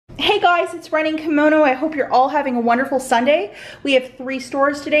Hey guys, it's Running Kimono. I hope you're all having a wonderful Sunday. We have 3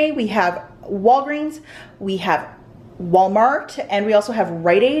 stores today. We have Walgreens, we have Walmart, and we also have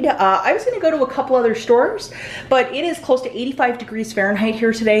Rite Aid. I was going to go to a couple other stores, but it is close to 85 degrees Fahrenheit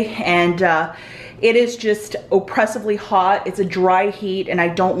here today, and it is just oppressively hot. It's a dry heat, and I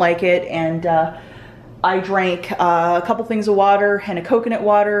don't like it, and I drank a couple things of water and a coconut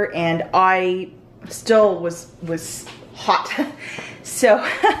water, and I still was hot. So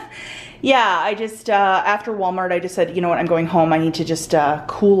yeah, I just after Walmart I just said, you know what, I'm going home. I need to just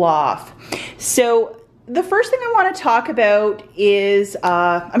cool off. So the first thing I want to talk about is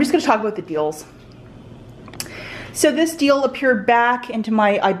I'm just going to talk about the deals. So this deal appeared back into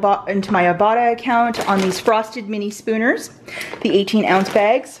my Ibotta account on these frosted mini spooners, the 18-ounce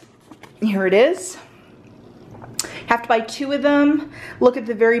bags. Here it is. Have to buy 2 of them. Look at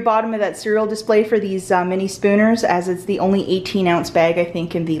the very bottom of that cereal display for these mini spooners, as it's the only 18-ounce bag I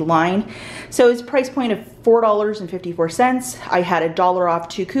think in the line. So it's a price point of $4.54. I had a $1 off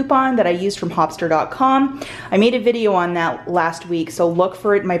 2 coupon that I used from HOTTTTT. I made a video on that last week, so look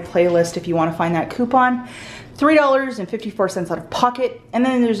for it in my playlist if you want to find that coupon. $3.54 out of pocket, and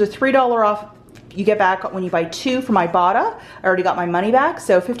then there's a $3 off you get back when you buy 2 from Ibotta. I already got my money back,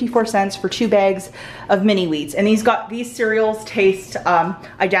 so 54 cents for 2 bags of mini wheats. And these cereals taste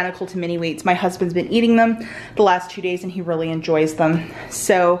identical to mini wheats. My husband's been eating them the last 2 days and he really enjoys them.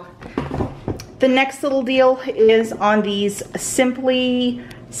 So the next little deal is on these Simply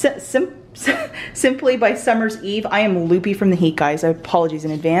by Summer's Eve. I am loopy from the heat, guys. I apologize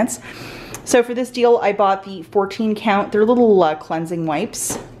in advance. So for this deal, I bought the 14 count. They're little cleansing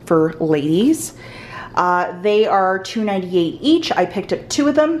wipes for ladies. They are $2.98 each. I picked up 2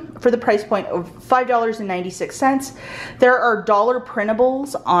 of them for the price point of $5.96. There are dollar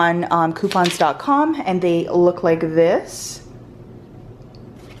printables on coupons.com, and they look like this.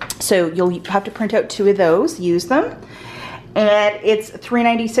 So you'll have to print out 2 of those, use them. And it's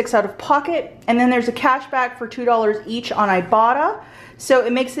 $3.96 out of pocket. And then there's a cashback for $2 each on Ibotta. So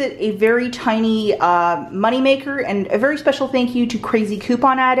it makes it a very tiny money maker, and a very special thank you to Crazy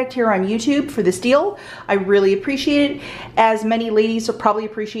Coupon Addict here on YouTube for this deal. I really appreciate it, as many ladies will probably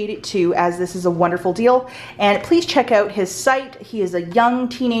appreciate it too, as this is a wonderful deal. And please check out his site. He is a young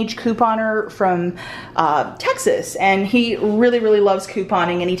teenage couponer from Texas, and he really loves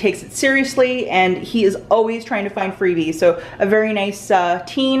couponing, and he takes it seriously, and he is always trying to find freebies. So a very nice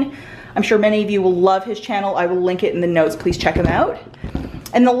teen. I'm sure many of you will love his channel. I will link it in the notes. Please check him out.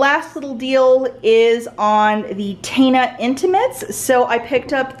 And the last little deal is on the Tana Intimates. So I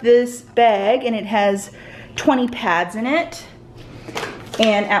picked up this bag, and it has 20 pads in it.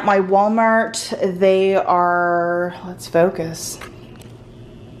 And at my Walmart, they are, let's focus.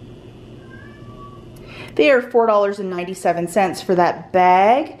 They are $4.97 for that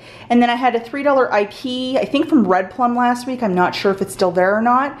bag. And then I had a $3 IP, I think from Red Plum last week. I'm not sure if it's still there or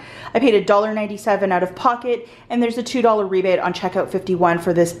not. I paid $1.97 out of pocket, and there's a $2 rebate on checkout 51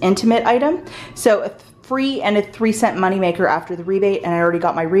 for this intimate item. So a free and a 3-cent moneymaker after the rebate, and I already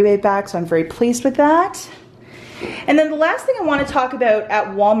got my rebate back, so I'm very pleased with that. And then the last thing I want to talk about at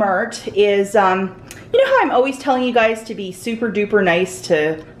Walmart is, you know how I'm always telling you guys to be super duper nice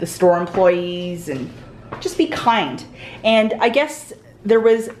to the store employees and just be kind. And I guess there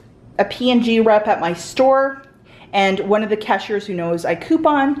was a P&G rep at my store, and one of the cashiers who knows I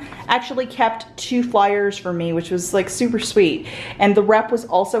coupon actually kept 2 flyers for me, which was like super sweet. And the rep was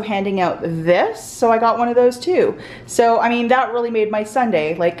also handing out this, so I got one of those too. So I mean, that really made my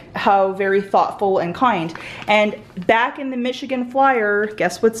Sunday, like how very thoughtful and kind. And back in the Michigan Flyer,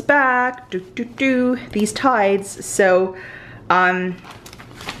 guess what's back? These Tides. So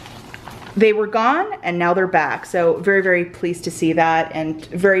they were gone, and now they're back. So very pleased to see that, and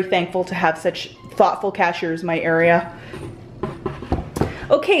very thankful to have such thoughtful cashiers in my area.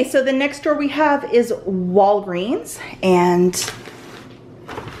 Okay, so the next store we have is Walgreens, and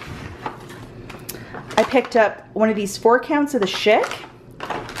I picked up one of these 4 counts of the Schick.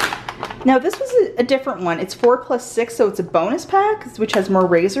 Now this was a different one. It's 4 + 6, so it's a bonus pack, which has more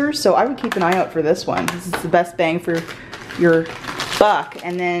razors. So I would keep an eye out for this one. This is the best bang for your buck.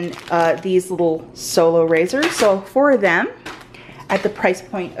 And then these little solo razors. So 4 of them at the price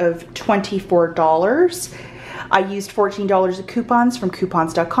point of $24. I used $14 of coupons from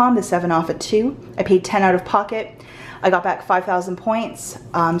coupons.com, the 7 off at 2. I paid 10 out of pocket. I got back 5,000 points.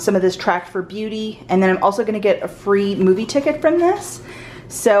 Some of this tracked for beauty. And then I'm also going to get a free movie ticket from this.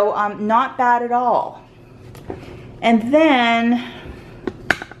 So not bad at all. And then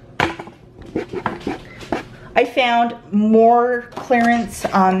I found more clearance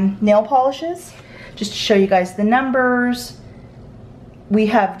nail polishes, just to show you guys the numbers. we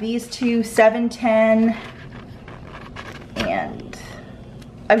have these two, 710, and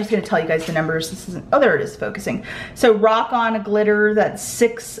I'm just gonna tell you guys the numbers. This isn't, oh, there it is, focusing. So Rock On Glitter, that's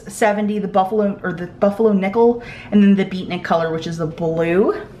 $6.70, the buffalo nickel, and then the beatnik color, which is the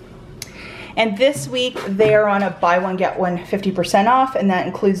blue. And this week they're on a buy one get one 50% off, and that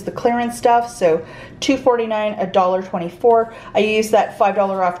includes the clearance stuff. So $2.49, $1.24. I used that $5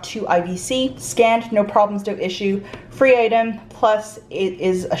 off 2 IVC, scanned, no problems, no issue, free item, plus it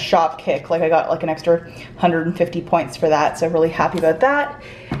is a shop kick. Like I got like an extra 150 points for that, so really happy about that.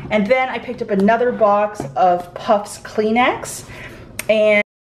 And then I picked up another box of Puffs Kleenex, and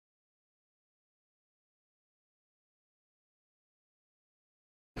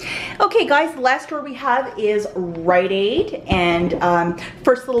okay guys, the last store we have is Rite Aid, and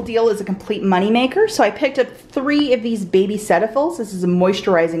first little deal is a complete money maker. So I picked up 3 of these baby Cetaphils. This is a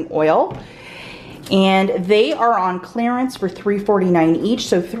moisturizing oil, and they are on clearance for $3.49 each.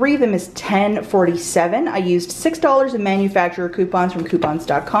 So 3 of them is $10.47. I used $6 of manufacturer coupons from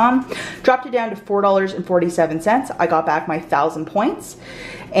coupons.com, dropped it down to $4.47. I got back my 1,000 points,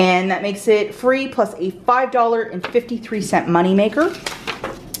 and that makes it free plus a $5.53 money maker.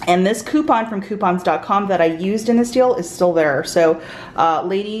 And this coupon from coupons.com that I used in this deal is still there. So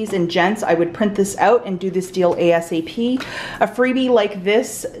ladies and gents, I would print this out and do this deal ASAP. A freebie like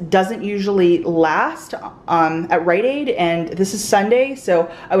this doesn't usually last at Rite Aid, and this is Sunday,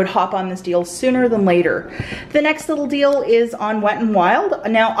 so I would hop on this deal sooner than later. The next little deal is on Wet n Wild.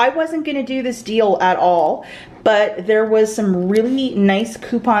 Now, I wasn't gonna do this deal at all, but there was some really nice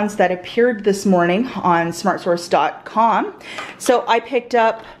coupons that appeared this morning on smartsource.com. So I picked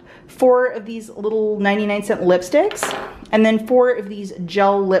up 4 of these little 99-cent lipsticks, and then 4 of these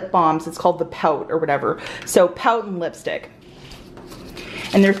gel lip balms. It's called the Pout or whatever. So Pout and lipstick.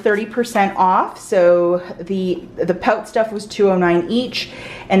 And they're 30% off. So the Pout stuff was $2.09 each,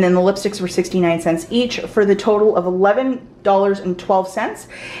 and then the lipsticks were 69 cents each, for the total of $11.12.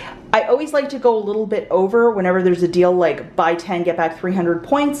 I always like to go a little bit over whenever there's a deal like buy 10, get back 300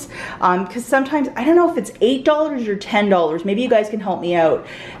 points. Because sometimes, I don't know if it's $8 or $10. Maybe you guys can help me out.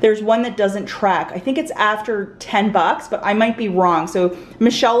 There's one that doesn't track. I think it's after 10 bucks, but I might be wrong. So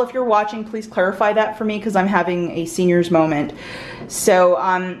Michelle, if you're watching, please clarify that for me, because I'm having a senior's moment. So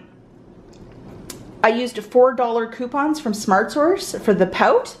I used $4 coupons from SmartSource for the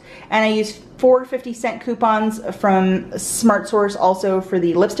Pout, and I used 4 50-cent coupons from SmartSource also for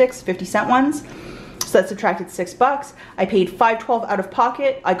the lipsticks, 50-cent ones. So that subtracted 6 bucks. I paid $5.12 out of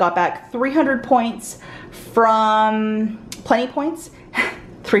pocket. I got back 300 points from Plenty Points.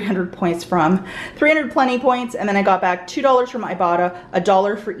 300 points from 300 Plenty Points, and then I got back $2 from Ibotta,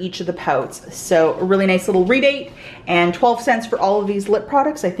 $1 for each of the Pouts. So a really nice little rebate, and 12 cents for all of these lip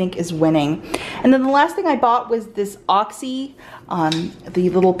products I think is winning. And then the last thing I bought was this Oxy, the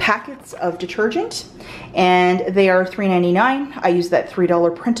little packets of detergent, and they are $3.99. I used that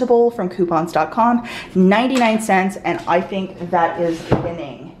 $3 printable from coupons.com, 99 cents, and I think that is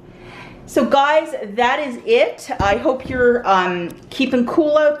winning. So guys, that is it. I hope you're keeping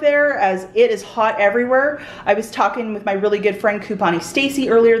cool out there, as it is hot everywhere. I was talking with my really good friend Couponi Stacy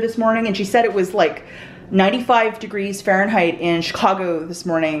earlier this morning, and she said it was like 95 degrees Fahrenheit in Chicago this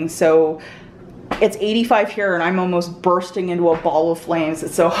morning. So it's 85 here, and I'm almost bursting into a ball of flames.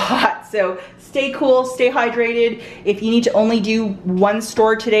 It's so hot. So stay cool, stay hydrated. If you need to only do one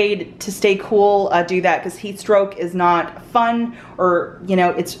store today to stay cool, do that, because heat stroke is not fun, or you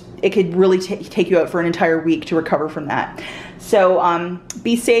know, it could really take you out for an entire week to recover from that. So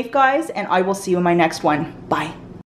be safe guys, and I will see you in my next one. Bye.